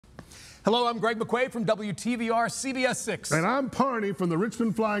Hello, I'm Greg McQuade from WTVR CBS 6. And I'm Parney from the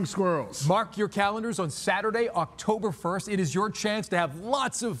Richmond Flying Squirrels. Mark your calendars on Saturday, October 1st. It is your chance to have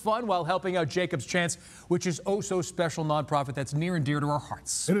lots of fun while helping out Jacob's Chance, which is oh so special nonprofit that's near and dear to our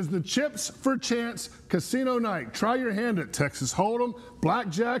hearts. It is the Chips for Chance Casino Night. Try your hand at Texas Hold'em,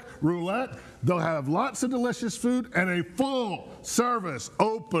 blackjack, roulette. They'll have lots of delicious food and a full-service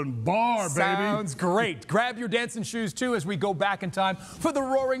open bar, baby. Sounds great. Grab your dancing shoes, too, as we go back in time for the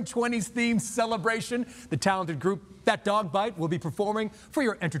Roaring 20s themed celebration. The talented group That Dog Bite will be performing for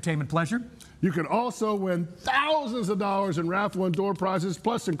your entertainment pleasure. You can also win thousands of dollars in raffle and door prizes,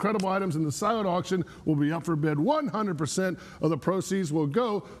 plus incredible items in the silent auction will be up for bid. 100% of the proceeds will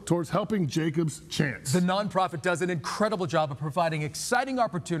go towards helping Jacob's Chance. The nonprofit does an incredible job of providing exciting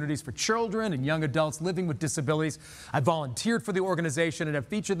opportunities for children and young adults living with disabilities. I volunteered for the organization and have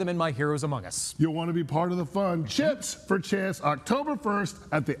featured them in my Heroes Among Us. You'll want to be part of the fun. Chips for Chance, October 1st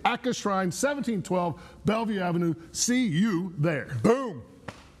at the Akka Shrine, 1712 Bellevue Avenue. See you there. Boom.